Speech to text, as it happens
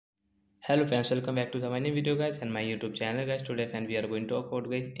Hello fans, welcome back to the my new video guys and my YouTube channel guys. Today fan we are going to talk about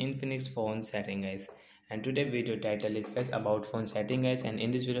guys Infinix phone setting guys. And today video title is guys about phone setting guys, and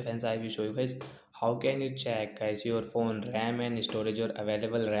in this video fans I will show you guys how can you check guys your phone RAM and storage, or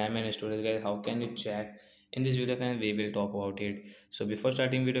available RAM and storage guys. How can you check? In this video fan we will talk about it. So before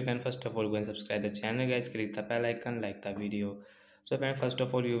starting video fan, first of all go and subscribe the channel guys, click the bell icon, like the video. So fan, first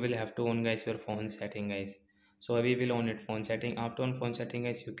of all you will have to on guys your phone setting guys. So we will on it phone setting. After on phone setting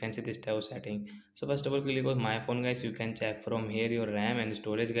guys, you can see this tab setting. So first of all click on my phone guys. You can check from here your RAM and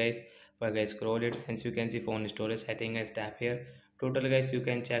storage guys. But guys scroll it, hence you can see phone storage setting guys, tap here. Total guys you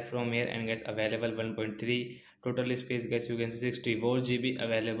can check from here, and guys available 1.3. Total space guys you can see 64 GB,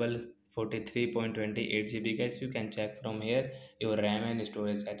 available 43.28 GB guys. You can check from here your RAM and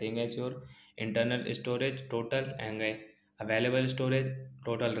storage setting guys, your internal storage total, and guys available storage,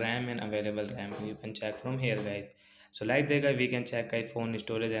 total RAM and available RAM. You can check from here guys. So like that guys, we can check guys phone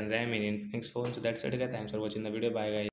storage and RAM in Infinix phone. So that's it guys, thanks for watching the video, bye guys.